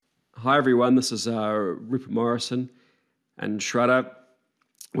Hi everyone, this is Rupert Morrison and Shredder.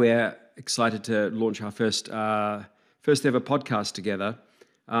 We're excited to launch our first ever podcast together.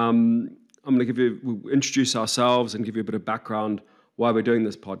 I'm going to we'll introduce ourselves and give you a bit of background why we're doing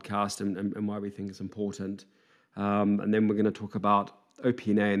this podcast and why we think it's important. And then we're going to talk about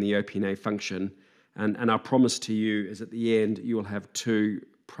OP&A and the OP&A function. And our promise to you is at the end, you will have 2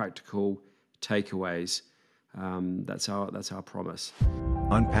 practical takeaways. That's our promise.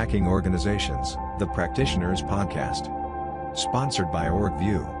 Unpacking Organizations, the Practitioners Podcast. Sponsored by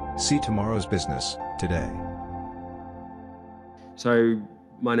OrgView. See tomorrow's business today. So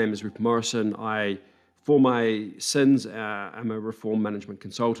my name is Rupert Morrison. For my sins, I'm a reform management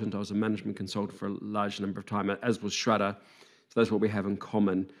consultant. I was a management consultant for a large number of time, as was Shredder. So that's what we have in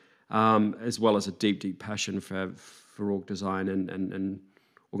common, as well as a deep passion for org design and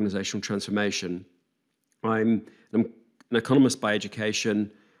organizational transformation. I'm an economist by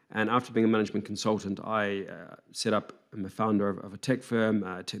education, and after being a management consultant, I I'm a founder of a tech firm,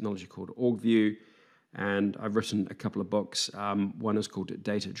 a technology called OrgView, and I've written a couple of books. One is called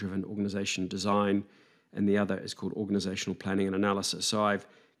Data-Driven Organization Design, and the other is called Organizational Planning and Analysis. So I've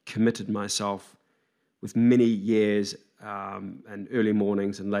committed myself with many years and early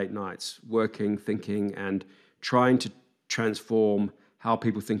mornings and late nights working, thinking, and trying to transform how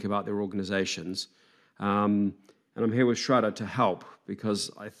people think about their organizations. And I'm here with Shredder to help,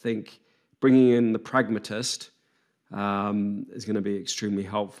 because I think bringing in the pragmatist is going to be extremely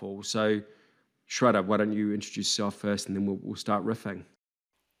helpful. So, Shredder, why don't you introduce yourself first, and then we'll start riffing.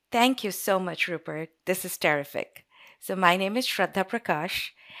 Thank you so much, Rupert. This is terrific. So my name is Shraddha Prakash,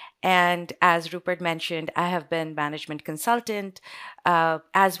 and as Rupert mentioned, I have been management consultant,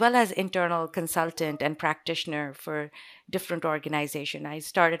 as well as internal consultant and practitioner for different organizations. I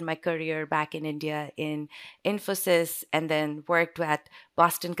started my career back in India in Infosys, and then worked at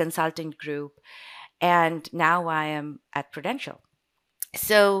Boston Consulting Group, and now I am at Prudential.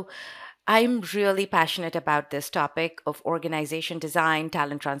 So I'm really passionate about this topic of organization design,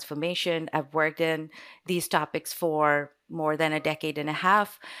 talent transformation. I've worked in these topics for more than a decade and a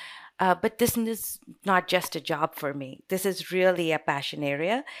half. But this is not just a job for me. This is really a passion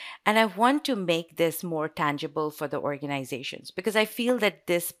area. And I want to make this more tangible for the organizations, because I feel that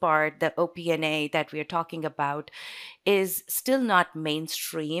this part, the OP&A that we're talking about, is still not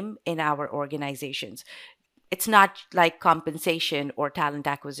mainstream in our organizations. It's not like compensation or talent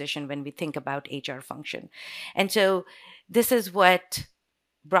acquisition when we think about HR function. And so this is what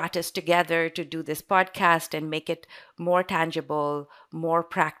brought us together to do this podcast and make it more tangible, more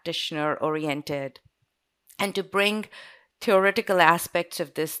practitioner oriented, and to bring theoretical aspects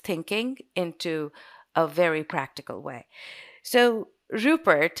of this thinking into a very practical way. So,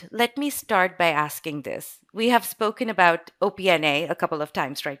 Rupert, let me start by asking this. We have spoken about OP&A a couple of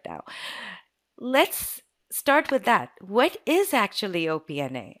times right now. Let's start with that. What is actually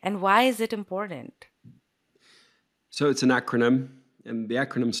OP&A, and why is it important? So it's an acronym, and the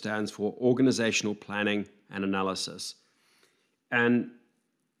acronym stands for Organizational Planning and Analysis. And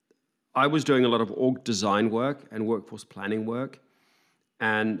I was doing a lot of org design work and workforce planning work,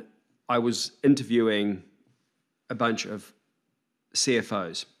 and I was interviewing a bunch of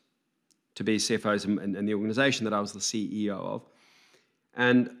CFOs to be CFOs in the organization that I was the CEO of.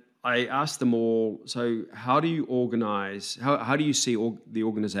 And I asked them all, so how do you organize, how do you see the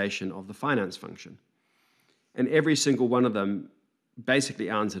organization of the finance function? And every single one of them basically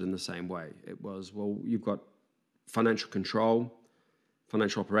answered in the same way. It was, well, you've got financial control,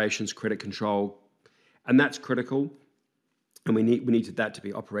 financial operations, credit control, and that's critical. And we needed that to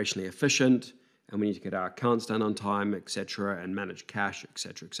be operationally efficient, and we need to get our accounts done on time, et cetera, and manage cash, et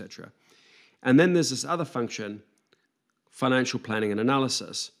cetera, et cetera. And then there's this other function, financial planning and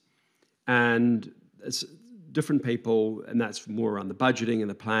analysis. And it's different people, and that's more around the budgeting and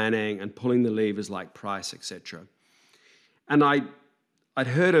the planning and pulling the levers like price, etc. And I'd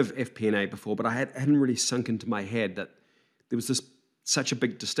heard of FP&A before, but I hadn't really sunk into my head that there was such a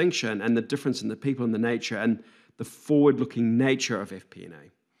big distinction and the difference in the people and the nature and the forward-looking nature of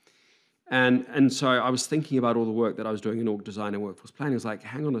FP&A. And so I was thinking about all the work that I was doing in org design and workforce planning. I was like,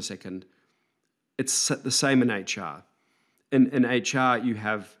 hang on a second, it's the same in HR. In HR, you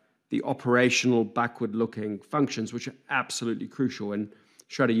have the operational backward-looking functions, which are absolutely crucial. And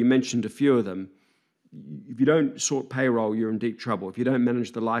Shredder, you mentioned a few of them. If you don't sort payroll, you're in deep trouble. If you don't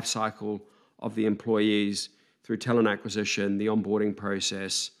manage the life cycle of the employees through talent acquisition, the onboarding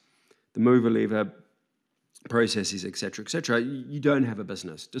process, the mover-lever processes, et cetera, you don't have a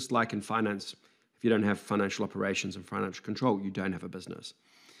business. Just like in finance, if you don't have financial operations and financial control, you don't have a business.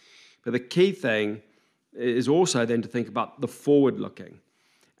 But the key thing is also then to think about the forward-looking.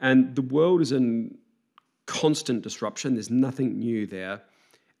 And the world is in constant disruption. There's nothing new there.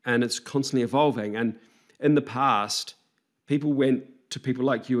 And it's constantly evolving. And in the past, people went to people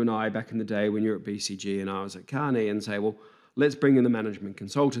like you and I back in the day when you were at BCG and I was at Carney and say, well, let's bring in the management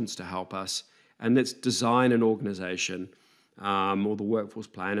consultants to help us and let's design an organization or the workforce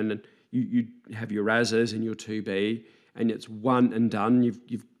plan. And then you have your RASs and your 2B and it's one and done.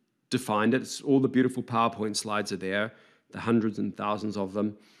 You've defined it. It's all the beautiful PowerPoint slides are there, the hundreds and thousands of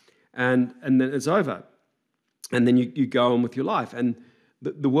them. And then it's over. And then you go on with your life. And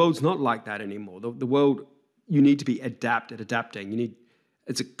the world's not like that anymore. The world, you need to be adapting.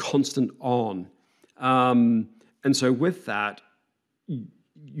 It's a constant on. And so with that,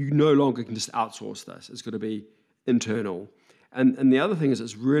 you no longer can just outsource this. It's got to be internal. And the other thing is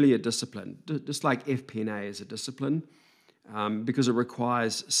it's really a discipline, just like FP&A is a discipline, because it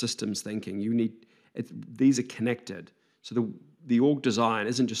requires systems thinking. These are connected. So the org design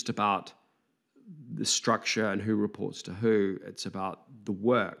isn't just about the structure and who reports to who. It's about the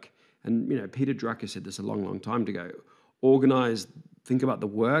work. And Peter Drucker said this a long, long time ago. Think about the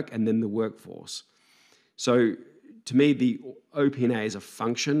work and then the workforce. So to me, the OP&A is a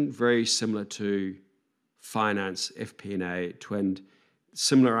function very similar to finance, FP&A, TWIND,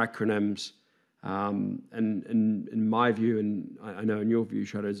 similar acronyms. And in my view, and I know in your view,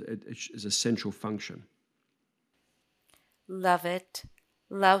 Shraddha, it is a central function. Love it.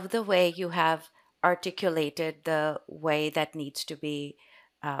 Love the way you have articulated the way that needs to be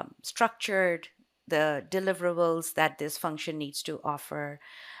structured, the deliverables that this function needs to offer.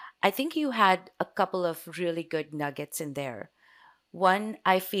 I think you had a couple of really good nuggets in there. One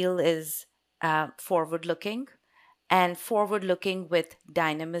I feel is forward-looking, and forward-looking with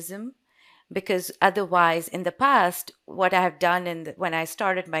dynamism, because otherwise in the past, what I have done when I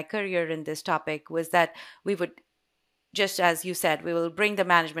started my career in this topic was that we would, just as you said, we will bring the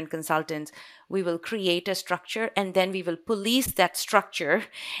management consultants, we will create a structure, and then we will police that structure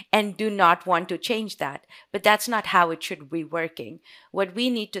and do not want to change that. But that's not how it should be working. What we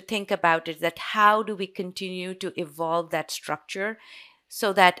need to think about is that how do we continue to evolve that structure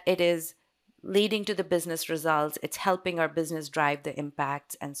so that it is leading to the business results, it's helping our business drive the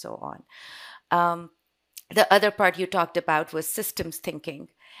impacts, and so on. The other part you talked about was systems thinking.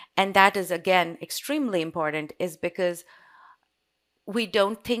 And that is, again, extremely important, is because we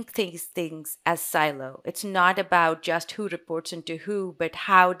don't think these things as silo. It's not about just who reports into who, but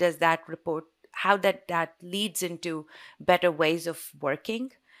how does that report, how that leads into better ways of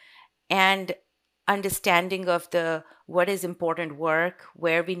working and understanding of what is important work,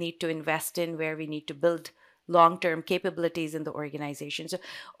 where we need to invest in, where we need to build long-term capabilities in the organization. So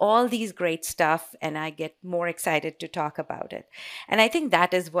all these great stuff, and I get more excited to talk about it. And I think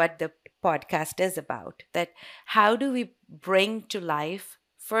that is what the podcast is about, that how do we bring to life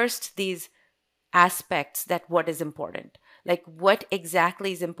first these aspects, that what is important, like what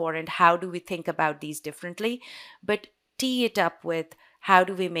exactly is important, how do we think about these differently, but tee it up with how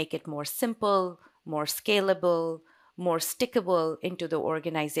do we make it more simple, more scalable, more stickable into the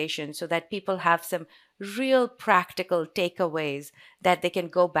organization, so that people have some real practical takeaways that they can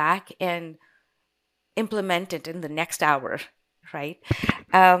go back and implement it in the next hour, right?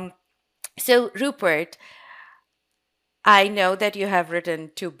 So Rupert, I know that you have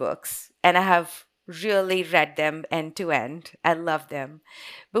written 2 books, and I have really read them end to end. I love them.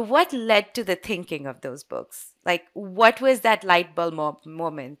 But what led to the thinking of those books? Like, what was that light bulb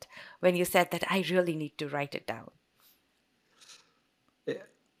moment when you said that I really need to write it down?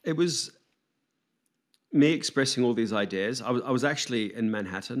 It was me expressing all these ideas. I was actually in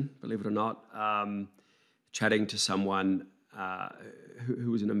Manhattan, believe it or not, chatting to someone who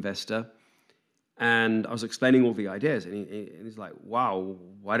was an investor. And I was explaining all the ideas. And he's like, wow,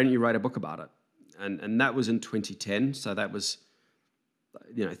 why didn't you write a book about it? And that was in 2010. So that was,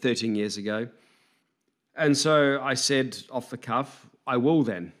 13 years ago. And so I said off the cuff, I will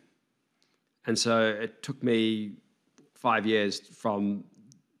then. And so it took me 5 years from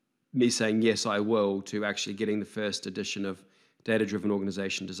me saying, yes, I will, to actually getting the first edition of Data-Driven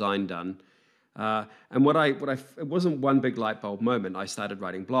Organization Design done. And it wasn't one big light bulb moment. I started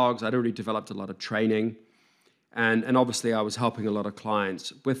writing blogs. I'd already developed a lot of training. And obviously I was helping a lot of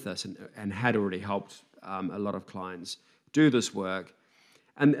clients with this and had already helped a lot of clients do this work.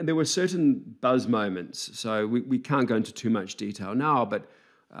 And there were certain buzz moments. So we can't go into too much detail now, but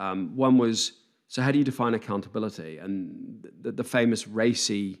one was, so how do you define accountability? And the famous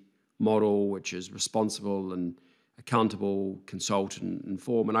RACI model, which is responsible and accountable, consult, and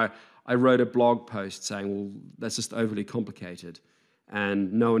inform. And I wrote a blog post saying, well, that's just overly complicated.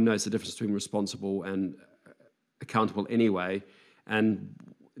 And no one knows the difference between responsible and accountable anyway. And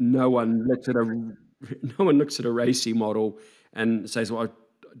no one looks at a no one looks at a RACI model and says, "Well,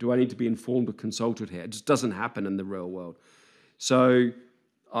 do I need to be informed or consulted here?" It just doesn't happen in the real world. So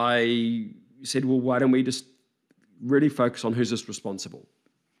I said, "Well, why don't we just really focus on who's just responsible?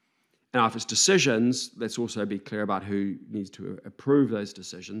 Now, if it's decisions, let's also be clear about who needs to approve those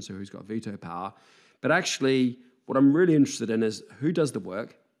decisions, so who's got veto power. But actually, what I'm really interested in is who does the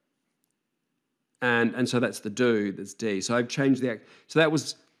work, and so that's the do, that's D. So I've changed so that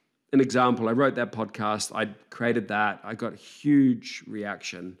was an example. I wrote that podcast, I created that, I got a huge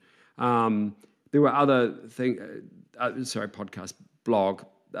reaction. There were other things, podcast, blog,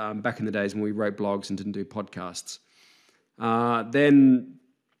 back in the days when we wrote blogs and didn't do podcasts. Then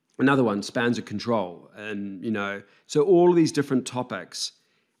another one, spans of control, and so all of these different topics,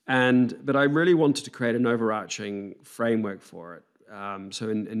 but I really wanted to create an overarching framework for it. So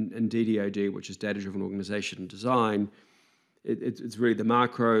in DDOD, which is data-driven organization design, it's really the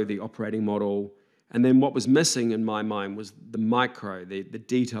macro, the operating model, and then what was missing in my mind was the micro, the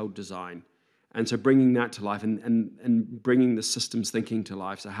detailed design. And so bringing that to life and bringing the systems thinking to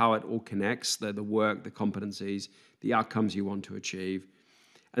life, so how it all connects, the work, the competencies, the outcomes you want to achieve.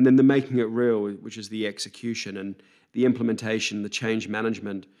 And then the making it real, which is the execution and the implementation, the change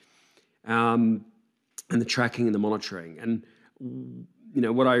management, and the tracking and the monitoring. And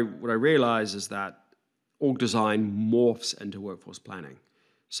what I realize is that org design morphs into workforce planning.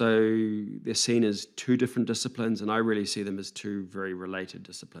 So they're seen as two different disciplines, and I really see them as two very related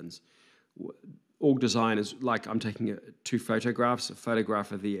disciplines. Org design is like I'm taking two photographs, a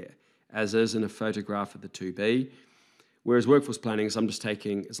photograph of the as is and a photograph of the to be. Whereas workforce planning is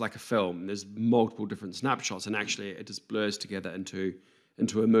it's like a film. There's multiple different snapshots, and actually it just blurs together into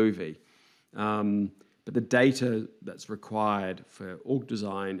a movie. But the data that's required for org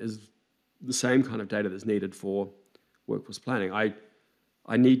design is the same kind of data that's needed for workforce planning.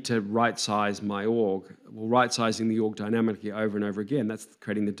 I need to right-size my org. Well, right-sizing the org dynamically over and over again, that's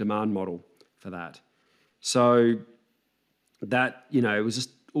creating the demand model for that. So that, it was just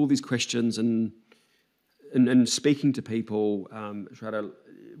all these questions and speaking to people.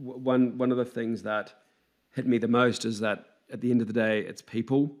 One of the things that hit me the most is that at the end of the day, it's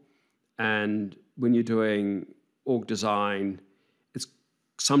people. And when you're doing org design, it's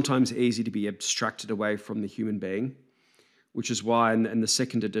sometimes easy to be abstracted away from the human being, which is why in the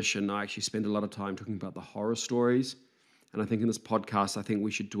second edition, I actually spend a lot of time talking about the horror stories. And I think in this podcast, I think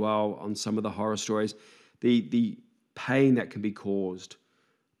we should dwell on some of the horror stories, the pain that can be caused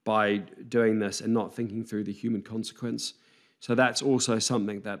by doing this and not thinking through the human consequence. So that's also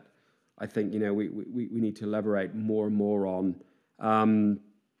something that I think, we need to elaborate more and more on. And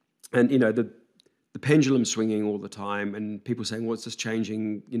the pendulum swinging all the time, and people saying, "What's this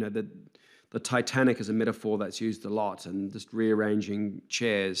changing?" The Titanic is a metaphor that's used a lot, and just rearranging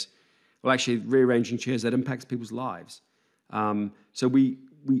chairs. Well, actually, rearranging chairs that impacts people's lives. So we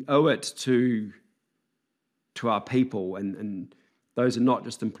owe it to our people, and those are not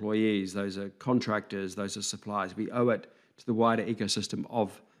just employees; those are contractors, those are suppliers. We owe it to the wider ecosystem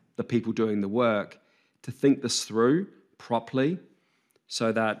of the people doing the work to think this through properly,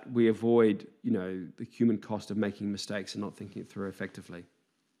 so that we avoid, the human cost of making mistakes and not thinking it through effectively.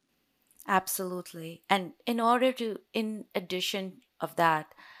 Absolutely. And in addition of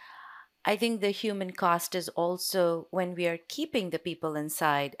that, I think the human cost is also when we are keeping the people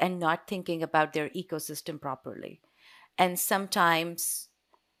inside and not thinking about their ecosystem properly. And sometimes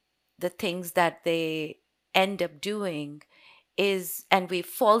the things that they end up doing and we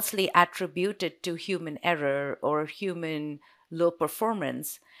falsely attribute it to human error or human low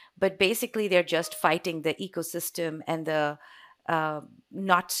performance, but basically they're just fighting the ecosystem and the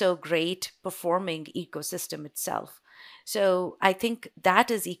not so great performing ecosystem itself. So I think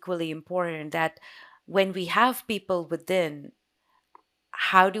that is equally important, that when we have people within,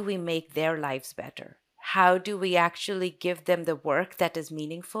 how do we make their lives better? How do we actually give them the work that is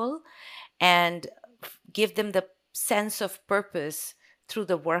meaningful and give them the sense of purpose through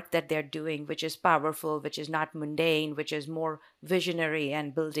the work that they're doing, which is powerful, which is not mundane, which is more visionary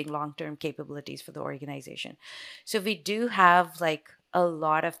and building long-term capabilities for the organization. So we do have like a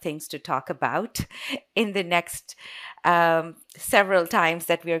lot of things to talk about in the next several times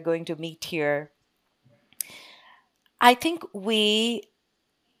that we are going to meet here. I think we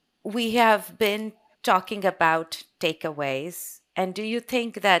have been talking about takeaways. And do you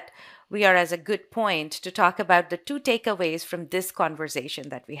think that we are as a good point to talk about the two takeaways from this conversation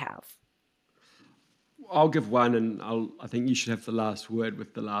that we have? I'll give one, and I think you should have the last word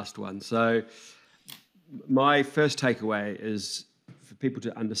with the last one. So my first takeaway is for people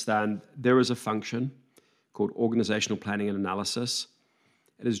to understand there is a function called organizational planning and analysis.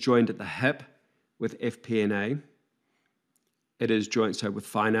 It is joined at the hip with FP&A. It is joined with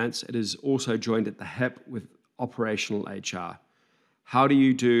finance. It is also joined at the hip with operational HR. How do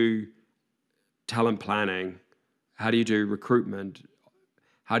you do talent planning? How do you do recruitment?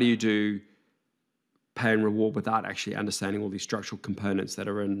 How do you do pay and reward without actually understanding all these structural components that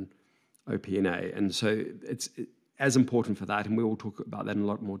are in OP&A? And so it's as important for that, and we will talk about that in a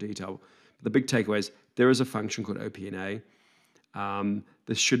lot more detail. But the big takeaway is there is a function called OP&A.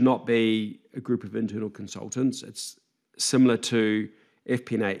 This should not be a group of internal consultants. It's similar to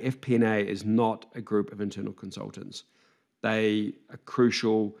FP&A. FP&A is not a group of internal consultants. They are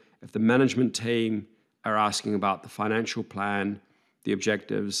crucial. If the management team are asking about the financial plan, the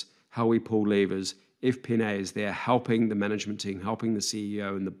objectives, how we pull levers, FP&A is there helping the management team, helping the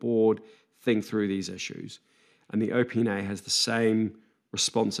CEO and the board think through these issues. And the OP&A has the same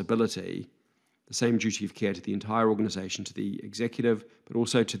responsibility, the same duty of care to the entire organization, to the executive, but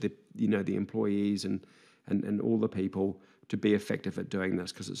also to the employees and all the people to be effective at doing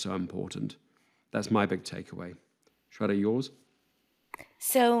this because it's so important. That's my big takeaway. Shraddha, yours?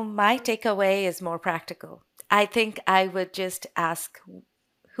 So, my takeaway is more practical. I think I would just ask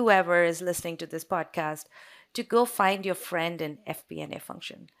whoever is listening to this podcast to go find your friend in FP&A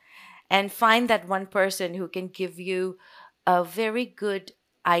function and find that one person who can give you a very good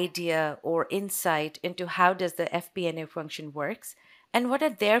idea or insight into how does the FP&A function works and what are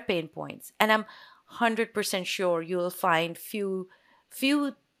their pain points. And I'm 100% sure you'll find few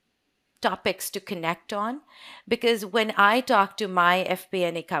topics to connect on, because when I talk to my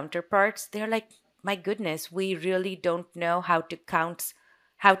FP&A counterparts, they're like, my goodness, we really don't know how to count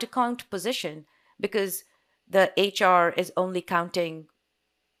position, because the HR is only counting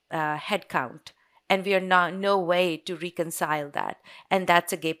head count, and we are not no way to reconcile that, and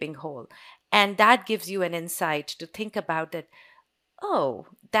that's a gaping hole. And that gives you an insight to think about that. Oh,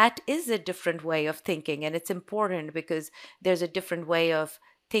 that is a different way of thinking, and it's important because there's a different way of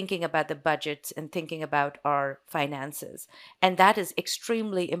thinking about the budgets and thinking about our finances. And that is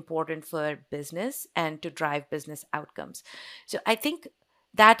extremely important for business and to drive business outcomes. So I think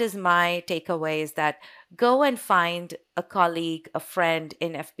that is my takeaway, is that go and find a colleague, a friend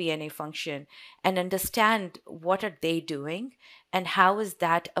in FP&A function and understand what are they doing and how is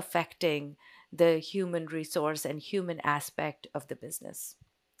that affecting the human resource and human aspect of the business.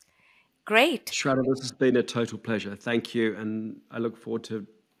 Great. Shraddha, this has been a total pleasure. Thank you. And I look forward to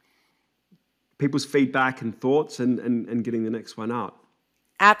people's feedback and thoughts and getting the next one out.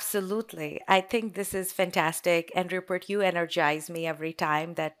 Absolutely. I think this is fantastic. And Rupert, you energize me every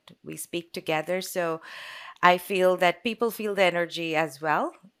time that we speak together. So I feel that people feel the energy as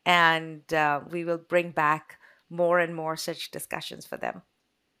well. And we will bring back more and more such discussions for them.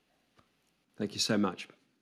 Thank you so much.